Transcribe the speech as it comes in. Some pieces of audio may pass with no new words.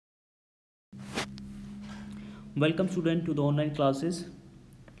Welcome student to the online classes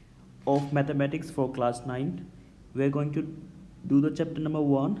of mathematics for class 9. We are going to do the chapter number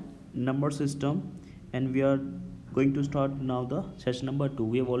 1, number system, and we are going to start now the session number 2.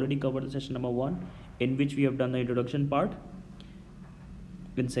 We have already covered the session number 1 in which we have done the introduction part.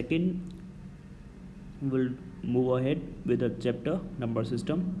 In second, we will move ahead with the chapter number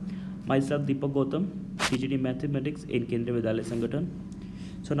system. Myself Deepak Gautam, PGT Mathematics in Kendriya Vidyalaya Sangathan.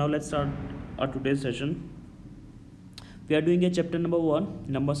 So now let's start our today's session. We are doing a chapter number 1,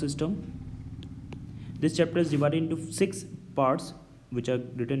 number system. This chapter is divided into 6 parts which are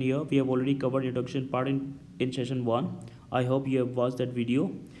written here. We have already covered introduction part in session 1. I hope you have watched that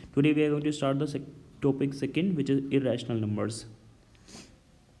video. Today we are going to start the topic second, which is irrational numbers.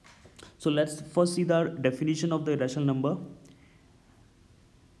 So let's first see the definition of the irrational number.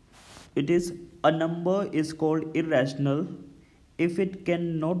 It is a number is called irrational if it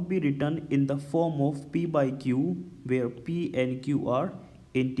cannot be written in the form of p by q, where p and q are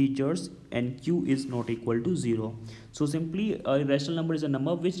integers and q is not equal to 0. So simply a irrational number is a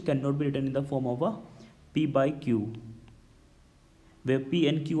number which cannot be written in the form of a p by q, where p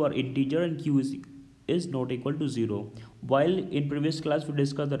and q are integer and q is not equal to 0. While in previous class we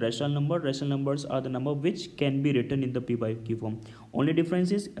discussed the rational number. Rational numbers are the number which can be written in the p by q form. Only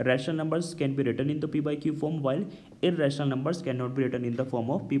difference is rational numbers can be written in the p by q form, while irrational numbers cannot be written in the form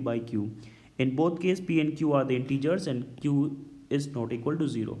of p by q. In both cases, p and q are the integers and q is not equal to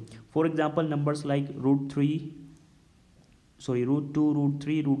 0. For example, numbers like root 2, root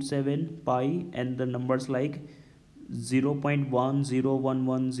 3, root 7, pi, and the numbers like 0.1, 0, 1,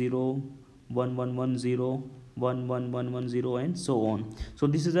 1, 0, 1, 1, 1, 0, 1, 1, 1, 1, 0, and so on. So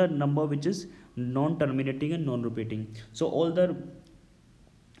this is a number which is non-terminating and non-repeating. So all the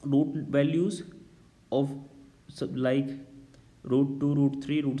root values of like root 2, root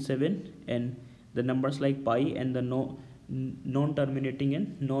 3, root 7, and the numbers like pi and the non-terminating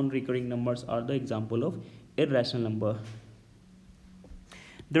and non-recurring numbers are the example of irrational number.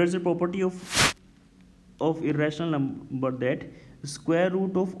 There is a property of irrational number that square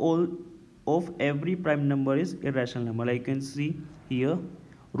root of every prime number is irrational number. Like you can see here,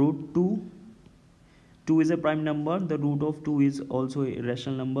 root 2 is a prime number. The root of 2 is also a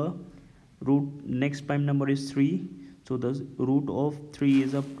irrational number. Next prime number is 3, so the root of 3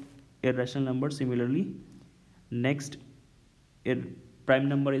 is a irrational number. Similarly, next prime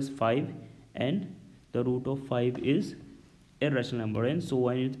number is 5 and the root of 5 is irrational number, and so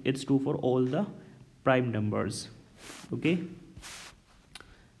on. It's true for all the prime numbers. Okay,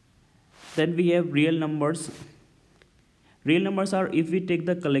 then we have real numbers. Real numbers are if we take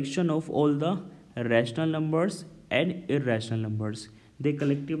the collection of all the rational numbers and irrational numbers. They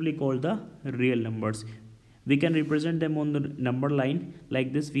collectively called the real numbers. We can represent them on the number line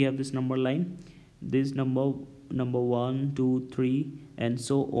like this. We have this number line, this number 1, 2, 3, and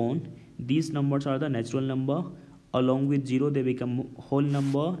so on. These numbers are the natural number. Along with 0 they become whole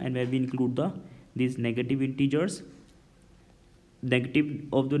number, and where we include these negative integers, negative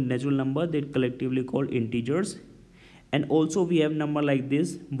of the natural number, they collectively called integers. And also we have number like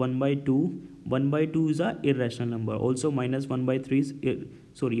this 1 by 2. 1 by 2 is a irrational number. Also minus 1 by 3 is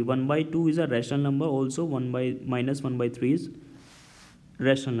 1 by 2 is a rational number. Also minus 1 by 3 is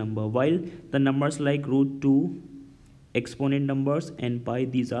rational number. While the numbers like root 2, exponent numbers, and pi,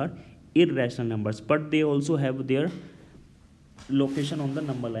 these are irrational numbers, but they also have their location on the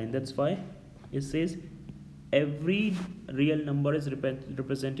number line. That's why it says every real number is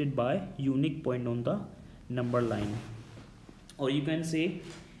represented by unique point on the number line, or you can say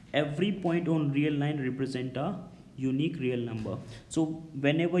every point on real line represent a unique real number. So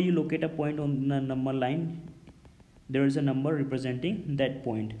whenever you locate a point on the number line, there is a number representing that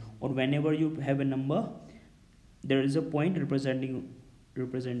point, or whenever you have a number, there is a point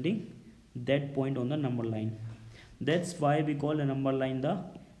representing that point on the number line. That's why we call a number line the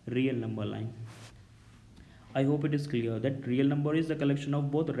real number line. I hope it is clear that real number is the collection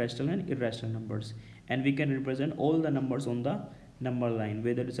of both rational and irrational numbers, and we can represent all the numbers on the number line,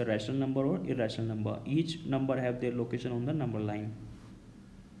 whether it's a rational number or irrational number. Each number have their location on the number line.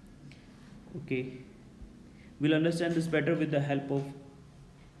 Okay, we'll understand this better with the help of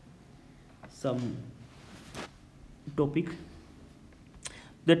some topic.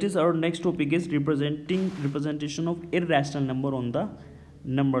 That is, our next topic is representation of irrational number on the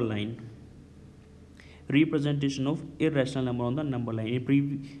number line. Representation of irrational number on the number line.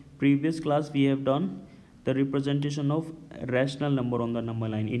 In previous class we have done the representation of rational number on the number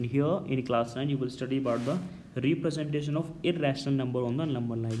line. In class 9 you will study about the representation of irrational number on the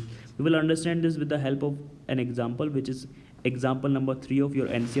number line. We will understand this with the help of an example, which is example number 3 of your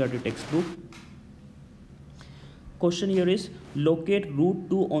NCERT textbook. question here is locate root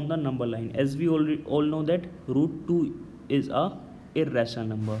 2 on the number line. As we all know that root 2 is a irrational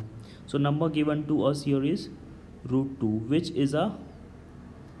number. So number given to us here is root 2, which is a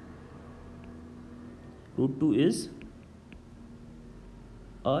root 2 is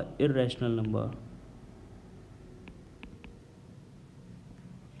a irrational number.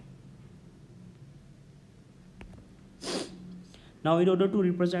 Now in order to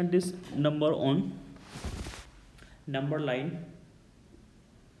represent this number on number line,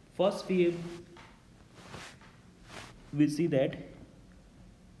 first we see that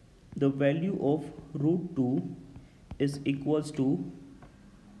the value of root 2 is equals to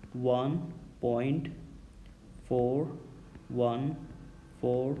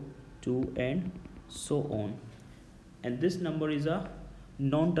 1.4142 and so on, and this number is a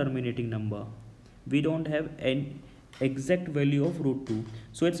non-terminating number. We don't have an exact value of root 2,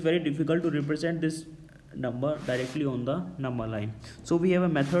 so it's very difficult to represent this number directly on the number line. So we have a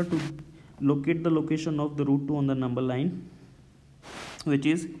method to locate the location of the root 2 on the number line, which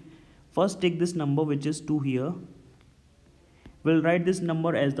is first take this number which is 2 here. We'll write this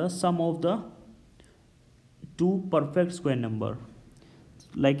number as the sum of the two perfect square number.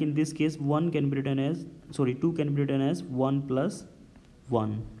 Like in this case, 2 can be written as 1 plus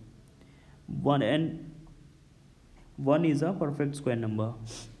 1. 1 and 1 is a perfect square number.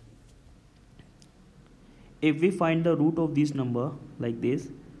 If we find the root of this number like this,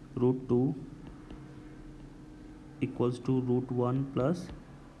 root 2 equals to root 1 plus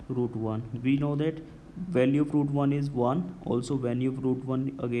root 1. We know that value of root 1 is 1, also value of root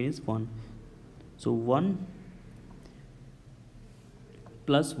 1 again is 1. So 1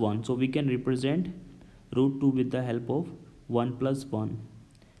 plus 1. So we can represent root 2 with the help of 1 plus 1.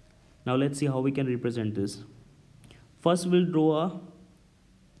 Now let's see how we can represent this. First we'll draw a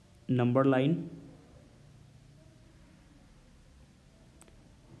number line.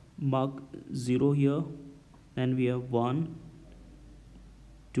 Mark 0 here, and we have 1,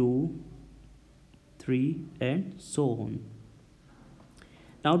 2, 3 and so on.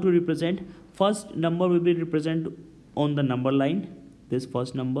 Now to represent, first number will be represented on the number line, this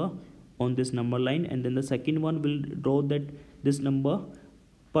first number on this number line, and then the second one will draw that this number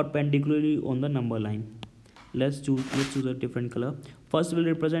perpendicularly on the number line. Let's choose a different color. First we'll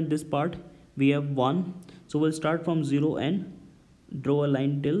represent this part. We have 1, so we'll start from 0 and draw a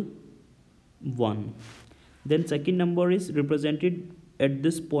line till 1. Then second number is represented at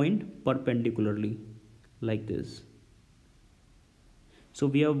this point perpendicularly like this. So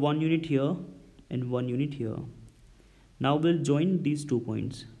we have 1 unit here and 1 unit here. Now we'll join these 2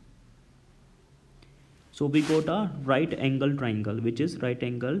 points. So we got a right angle triangle, which is right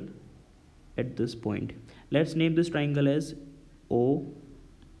angle at this point. Let's name this triangle as OAB.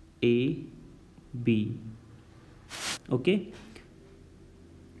 Okay,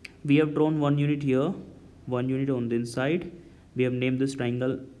 we have drawn 1 unit here, 1 unit on the inside. We have named this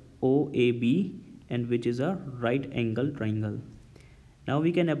triangle OAB, and which is a right angle triangle. Now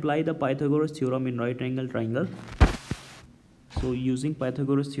we can apply the Pythagoras theorem in right angle triangle. So using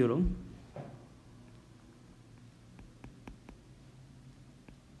Pythagoras theorem,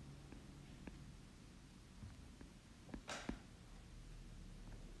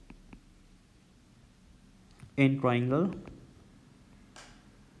 in triangle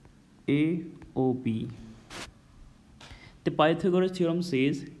AOB, the Pythagoras theorem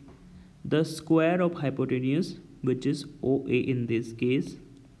says the square of hypotenuse, which is OA in this case,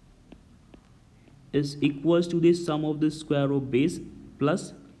 is equals to the sum of the square of base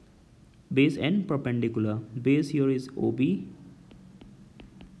plus base and perpendicular. Base here is OB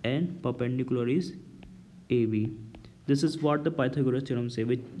and perpendicular is AB. This is what the Pythagoras theorem says,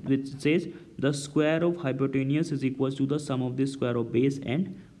 which says the square of hypotenuse is equals to the sum of the square of base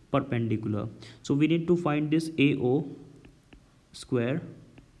and perpendicular. So we need to find this AO square.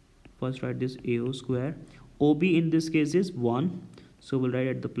 First write this AO square. OB in this case is 1, so we'll write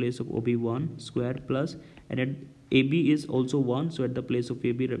at the place of OB 1 square plus, and at AB is also 1, so at the place of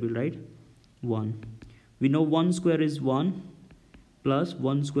AB we'll write 1. We know 1 square is 1 plus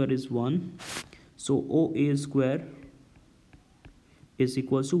 1 square is 1, so OA square is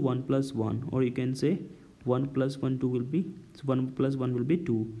equals to 1 plus 1, or you can say 1 plus 1 2 will be, so 1 plus 1 will be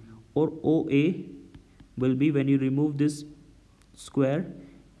 2, or OA will be, when you remove this square,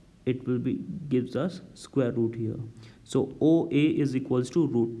 it will be gives us square root here. So OA is equals to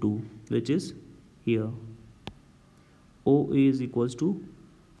root 2, which is here. OA is equals to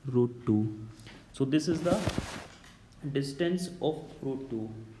root 2. So this is the distance of root 2.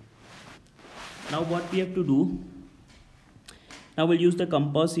 Now what we have to do, now we'll use the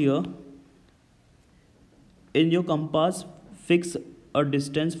compass here. In your compass, fix a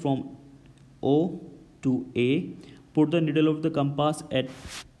distance from O to A. Put the needle of the compass at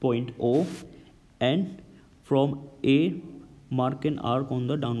point O, and from A, mark an arc on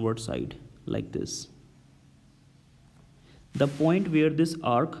the downward side like this. The point where this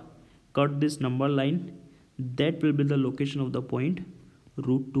arc cut this number line, that will be the location of the point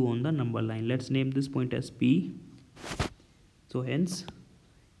root 2 on the number line. Let's name this point as P. So hence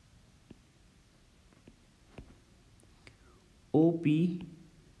OP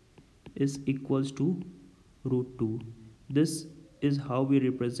is equals to root 2. This is how we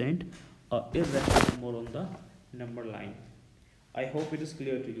represent a irrational number on the number line. I hope it is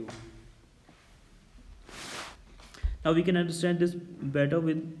clear to you. Now we can understand this better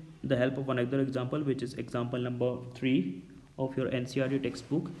with the help of another example, which is example number 3 of your NCERT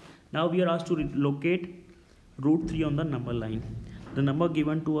textbook. Now we are asked to locate root 3 on the number line. The number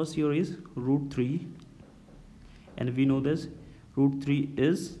given to us here is root 3, and we know this root 3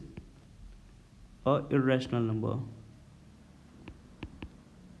 is a irrational number.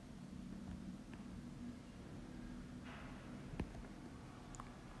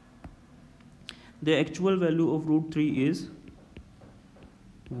 The actual value of root 3 is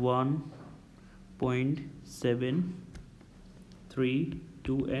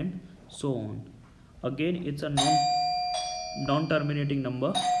 1.732 and so on. Again, it's a non-terminating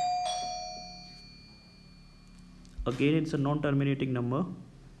number. Again, it's a non-terminating number.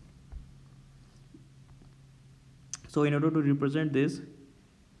 So in order to represent this,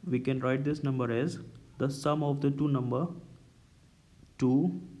 we can write this number as the sum of the two number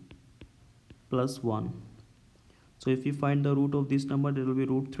 2 plus 1. So if you find the root of this number, there will be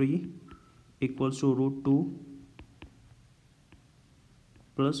root 3 equals to root 2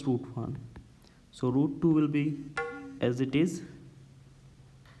 plus root 1. So root 2 will be as it is,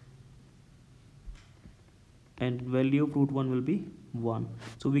 and value of root 1 will be 1.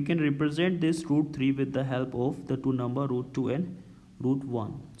 So we can represent this root 3 with the help of the two number root 2 and root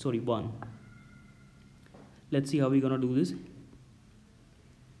 1. Sorry, 1. Let's see how we're gonna do this.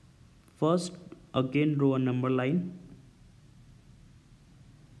 First, again draw a number line.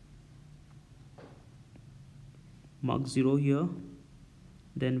 Mark 0 here.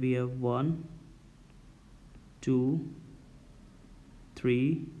 Then we have 1, 2,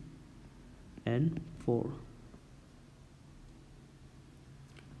 3 and 4.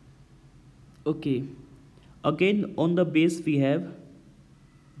 Okay, again on the base we have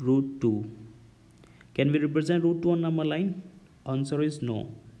root 2. Can we represent root 2 on number line? Answer is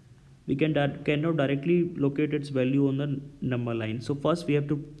no. We cannot directly locate its value on the number line. So first we have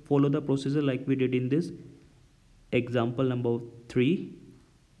to follow the procedure like we did in this example number 3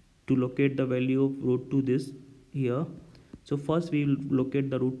 to locate the value of root 2 this here. So first we will locate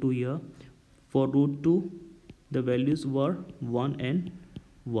the root 2 here. For root 2, the values were 1 and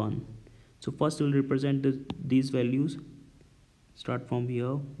 1. So first we will represent these values. Start from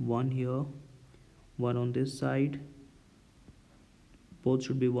here, 1 on this side. Both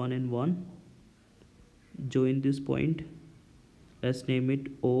should be 1 and 1. Join this point. Let's name it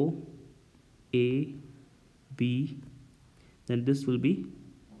O, A, B. Then this will be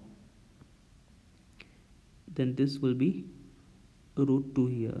root 2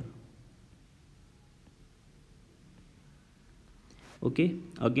 here. Okay,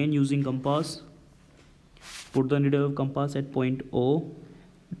 again using compass, put the needle of compass at point O,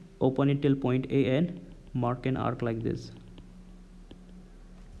 open it till point A and mark an arc like this.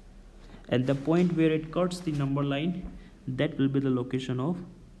 At the point where it cuts the number line, that will be the location of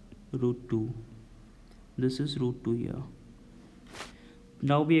root 2. This is root 2 here.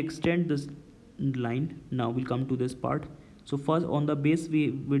 Now we extend this line. Now we'll come to this part. So first on the base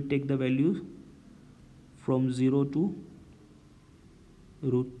we will take the values from 0 to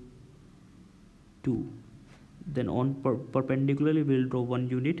root 2. Then on perpendicularly we will draw one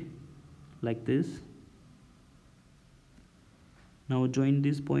unit like this. Now join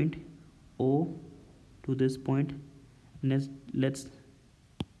this point O to this point. Next, let's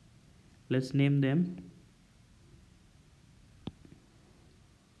name them.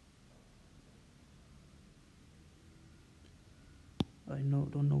 I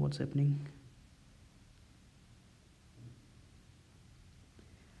don't know what's happening.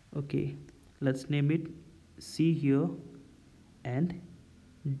 Okay, let's name it C here and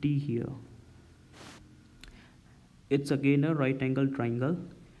D here. It's again a right angle triangle.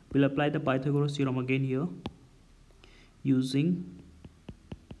 We'll apply the Pythagoras theorem again here using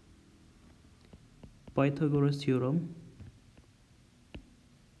Pythagoras theorem.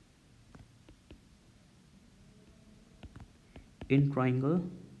 In triangle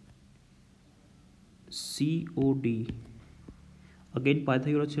COD. Again,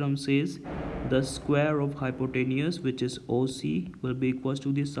 Pythagoras theorem says the square of hypotenuse, which is OC, will be equals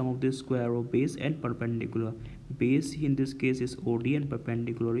to the sum of the square of base and perpendicular. Base in this case is OD and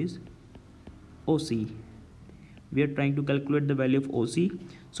perpendicular is OC. We are trying to calculate the value of OC.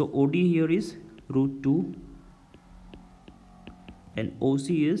 So OD here is root 2 and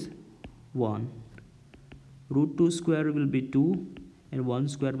OC is 1. Root 2 square will be 2 and 1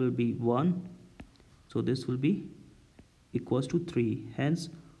 square will be 1. So this will be equals to 3. Hence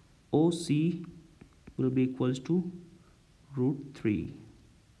OC will be equals to root 3.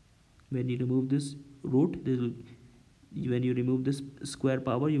 When you remove this root, when you remove this square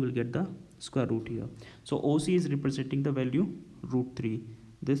power, you will get the square root here. So OC is representing the value root 3.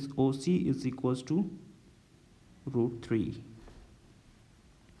 This OC is equals to root 3.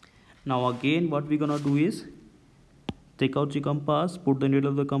 Now again, what we're gonna do is take out the compass, put the needle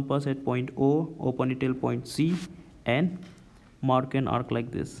of the compass at point O, open it till point C, and mark an arc like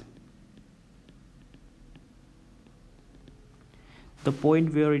this. The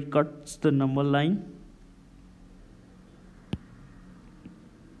point where it cuts the number line,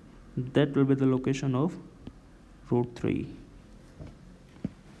 that will be the location of root 3.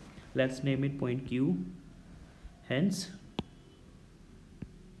 Let's name it point Q. Hence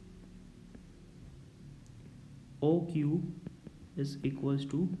OQ is equals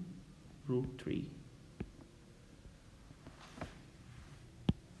to root 3.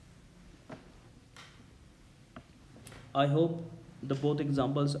 I hope the both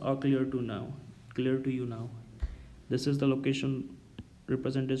examples are clear to you now. This is the location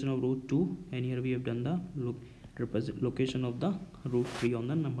representation of root 2, and here we have done the location of the root 3 on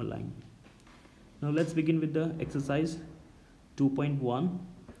the number line. Now let's begin with the exercise 2.1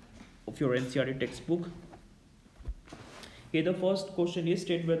 of your NCERT textbook. Here the first question is,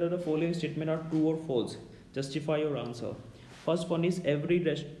 state whether the following statement are true or false. Justify your answer. First one is, every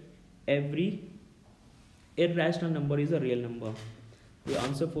irrational number is a real number. The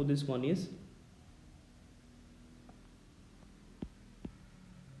answer for this one is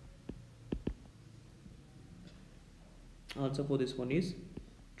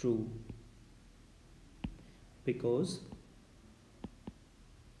true, because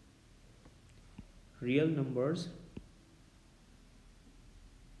real numbers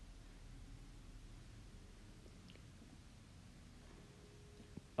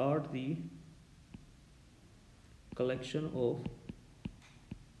are the collection of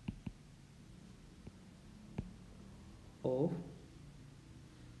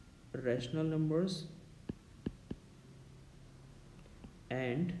rational numbers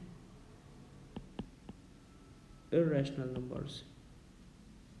and irrational numbers.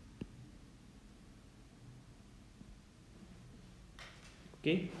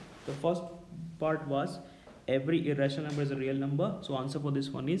 Okay, the first part was every irrational number is a real number. So answer for this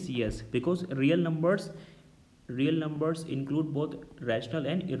one is yes, because real numbers include both rational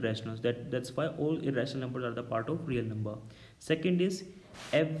and irrational. That's why all irrational numbers are the part of real number. Second is,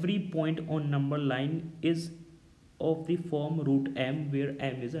 every point on number line is of the form root m, where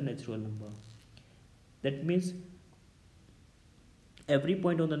m is a natural number. That means every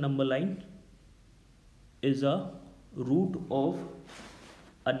point on the number line is a root of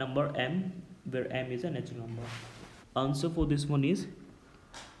a number m, where m is a natural number. Answer for this one is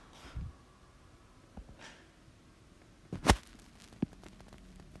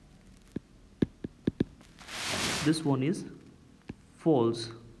this one is false,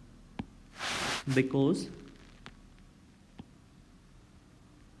 because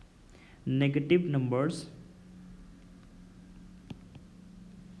negative numbers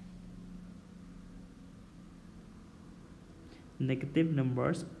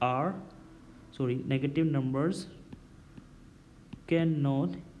cannot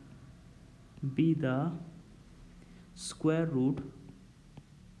be the square root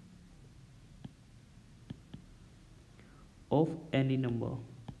of any number,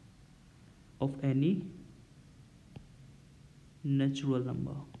 of any natural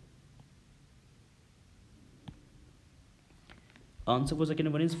number. Answer for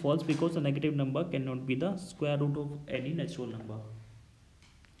second one is false, because the negative number cannot be the square root of any natural number.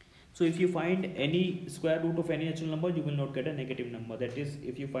 So if you find any square root of any natural number, you will not get a negative number. That is,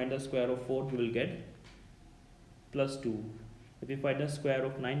 if you find the square of 4, you will get plus 2. If you find the square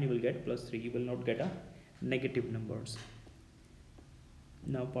of 9, you will get plus 3. You will not get a negative numbers.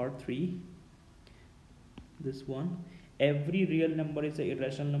 Now part 3, this one, every real number is an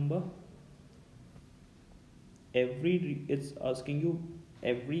irrational number. It's asking you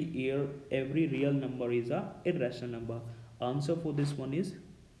every real number is a irrational number. Answer for this one is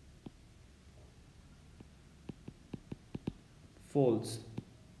false.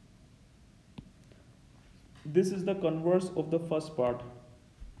 This is the converse of the first part.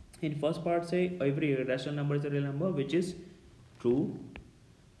 In first part say every irrational number is a real number, which is true,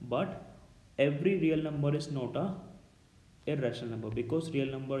 but every real number is not a irrational number, because real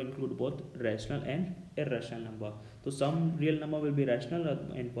number include both rational and irrational number. So some real number will be rational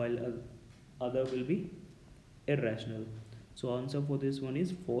and while other will be irrational. So answer for this one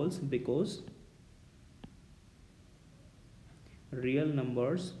is false, because real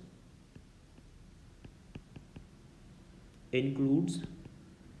numbers includes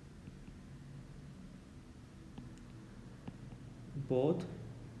both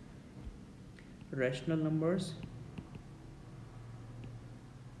rational numbers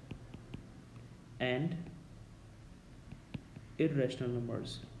and irrational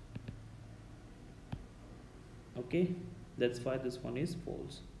numbers. Okay, that's why this one is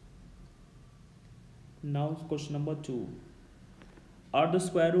false. Now question number 2. Are the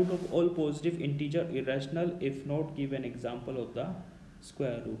square root of all positive integer irrational? If not, give an example of the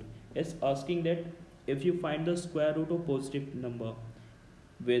square root. It's asking that if you find the square root of positive number,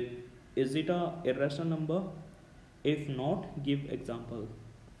 with is it a irrational number? If not, give example.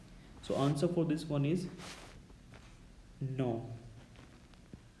 So answer for this one is no.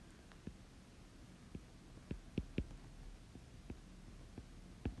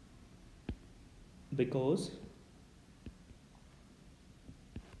 Because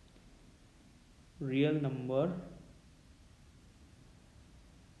real number,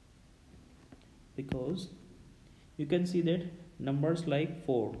 because you can see that numbers like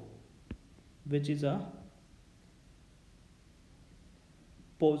 4, which is a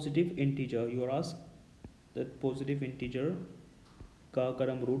positive integer, you are asked that positive integer का अगर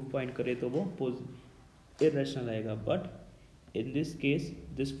हम root find करें तो वो irrational आएगा, but in this case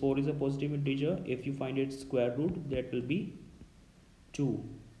this 4 is a positive integer. If you find its square root, that will be 2,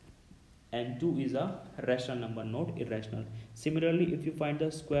 and 2 is a rational number, not irrational. Similarly, if you find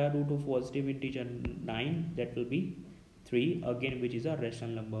the square root of positive integer 9, that will be 3, again which is a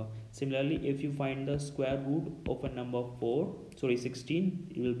rational number. Similarly, if you find the square root of a number 16,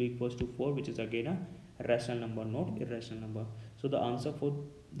 it will be equals to 4, which is again a rational number, not irrational number. So the answer for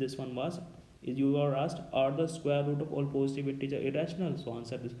this one was, you are asked, are the square root of all positive integer irrational? So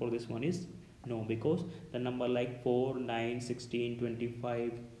answer for this one is no, because the number like 4, 9, 16,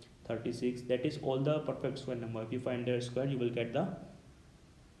 25, 36, that is all the perfect square number. If you find their square, you will get the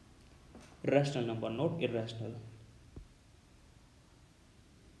rational number, not irrational.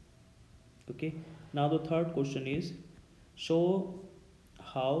 Okay, now the third question is, show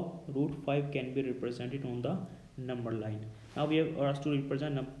how root 5 can be represented on the number line. Now we have asked to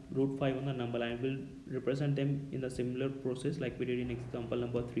represent root 5 on the number line. We'll represent them in the similar process like we did in example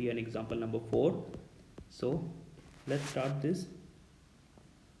number 3 and example number 4. So let's start this.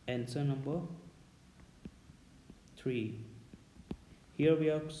 Answer number 3. Here we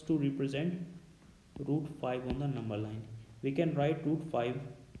have to represent root 5 on the number line. We can write root 5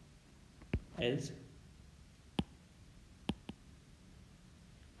 as,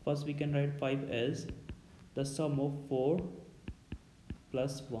 first we can write 5 as the sum of 4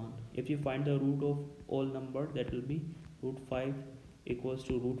 plus 1. If you find the root of all number, that will be root 5 equals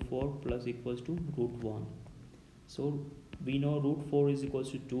to root 4 plus equals to root 1. So we know root 4 is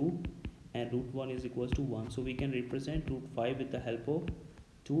equals to 2 and root 1 is equals to 1. So we can represent root 5 with the help of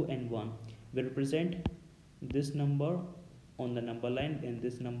 2 and 1. We represent this number on the number line and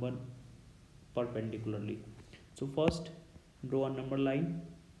this number perpendicularly. So first draw a number line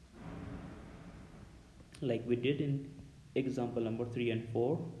like we did in example number 3 and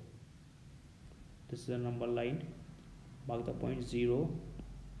 4. This is a number line. Mark the point 0,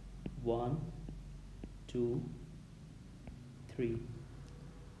 1, 2, 3.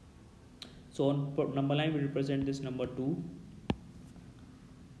 So on number line we represent this number 2.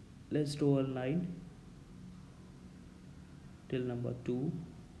 Let's draw a line till number 2.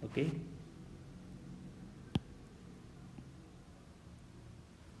 Okay,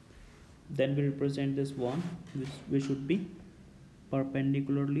 then we represent this 1, which should be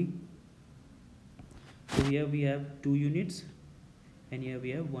perpendicularly. So here we have 2 units and here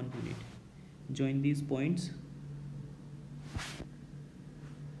we have 1 unit. Join these points.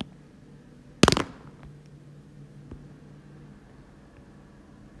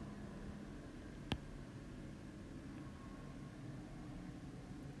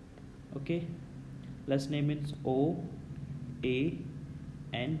 Okay, let's name it O, A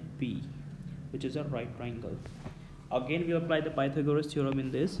and B, which is a right triangle. Again we apply the Pythagoras theorem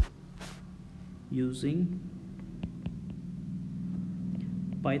in this. Using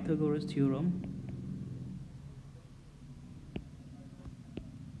Pythagoras theorem,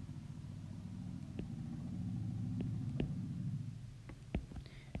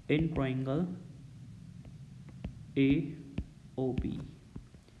 in triangle AOB,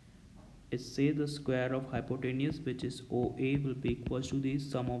 it says the square of hypotenuse, which is OA, will be equal to the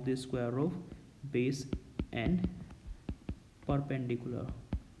sum of the square of base and perpendicular.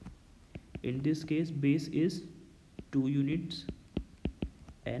 In this case, base is 2 units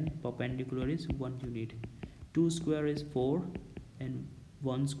and perpendicular is 1 unit. 2 square is 4 and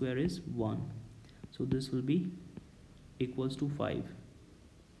 1 square is 1. So this will be equals to 5.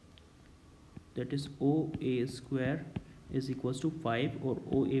 That is OA square is equals to 5, or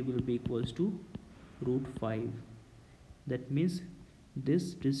OA will be equals to root 5. That means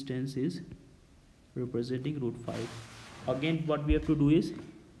this distance is representing root 5. Again, what we have to do is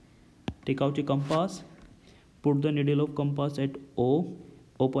take out a compass, put the needle of compass at O,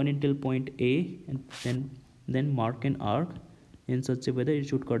 open it till point A, and then mark an arc in such a way that it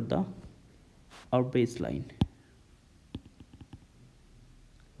should cut our baseline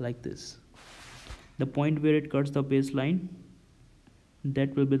like this. The point where it cuts the baseline,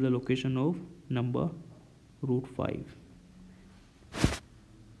 that will be the location of number root 5.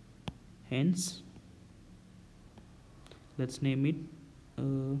 Hence, let's name it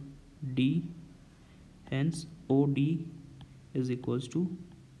D. Hence, OD is equals to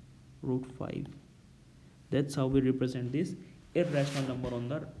root 5. That's how we represent this irrational number on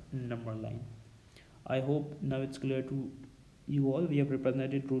the number line. I hope now it's clear to you all. We have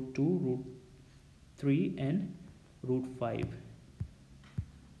represented root 2, root 3 and root 5.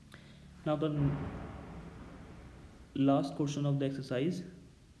 Now the last question of the exercise.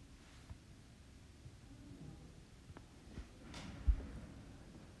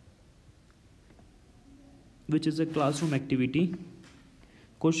 Which is a classroom activity.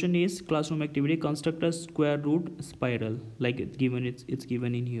 Question is classroom activity, construct a square root spiral like it's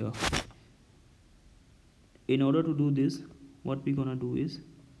given in here. In order to do this, what we're gonna do is,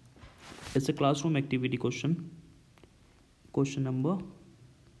 it's a classroom activity question. Question number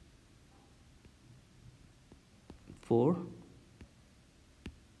 4.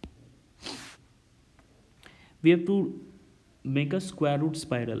 We have to make a square root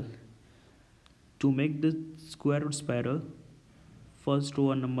spiral. To make this square root spiral, first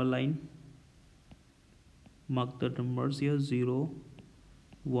draw a number line, mark the numbers here 0,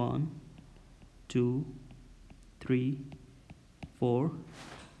 1, 2, 3, 4.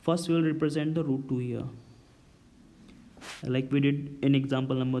 First we will represent the root 2 here, like we did in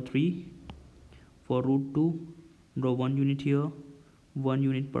example number 3. For root 2, draw 1 unit here, 1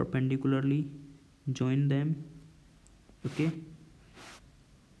 unit perpendicularly, join them. Okay,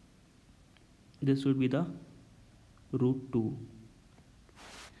 this will be the root 2.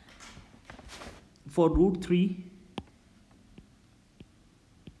 For root 3,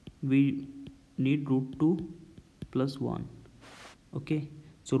 we need root 2 plus 1. Okay,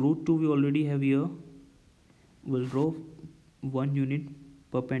 so root 2 we already have here. We'll draw 1 unit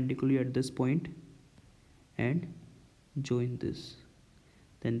perpendicularly at this point and join this.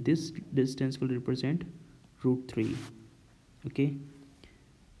 Then this distance will represent root 3. Okay,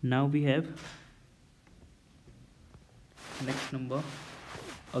 now we have next number.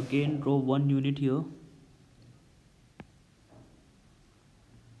 Again draw 1 unit here,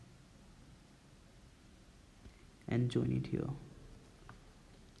 and join it here.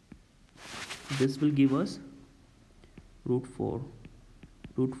 This will give us root 4.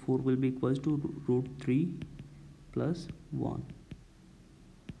 Root 4 will be equals to root 3 plus 1.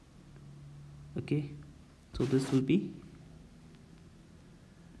 Okay, so this will be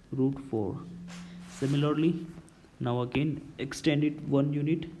root 4. Similarly, now again extend it 1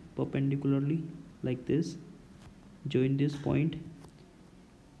 unit perpendicularly like this, join this point.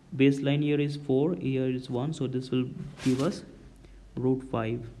 Baseline here is 4, here is 1, so this will give us root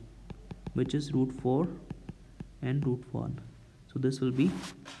 5, which is root 4 and root 1. So this will be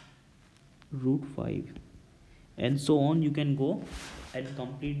root 5, and so on. You can go and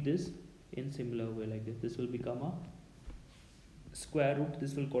complete this in similar way like this. This will become a square root.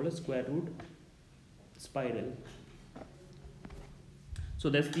 This will call a square root spiral. So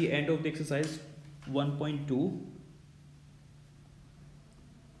that's the end of the exercise 1.2.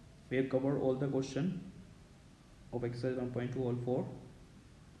 We have covered all the question of exercise 1.2, all 4.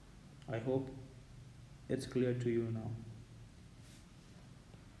 I hope it's clear to you now.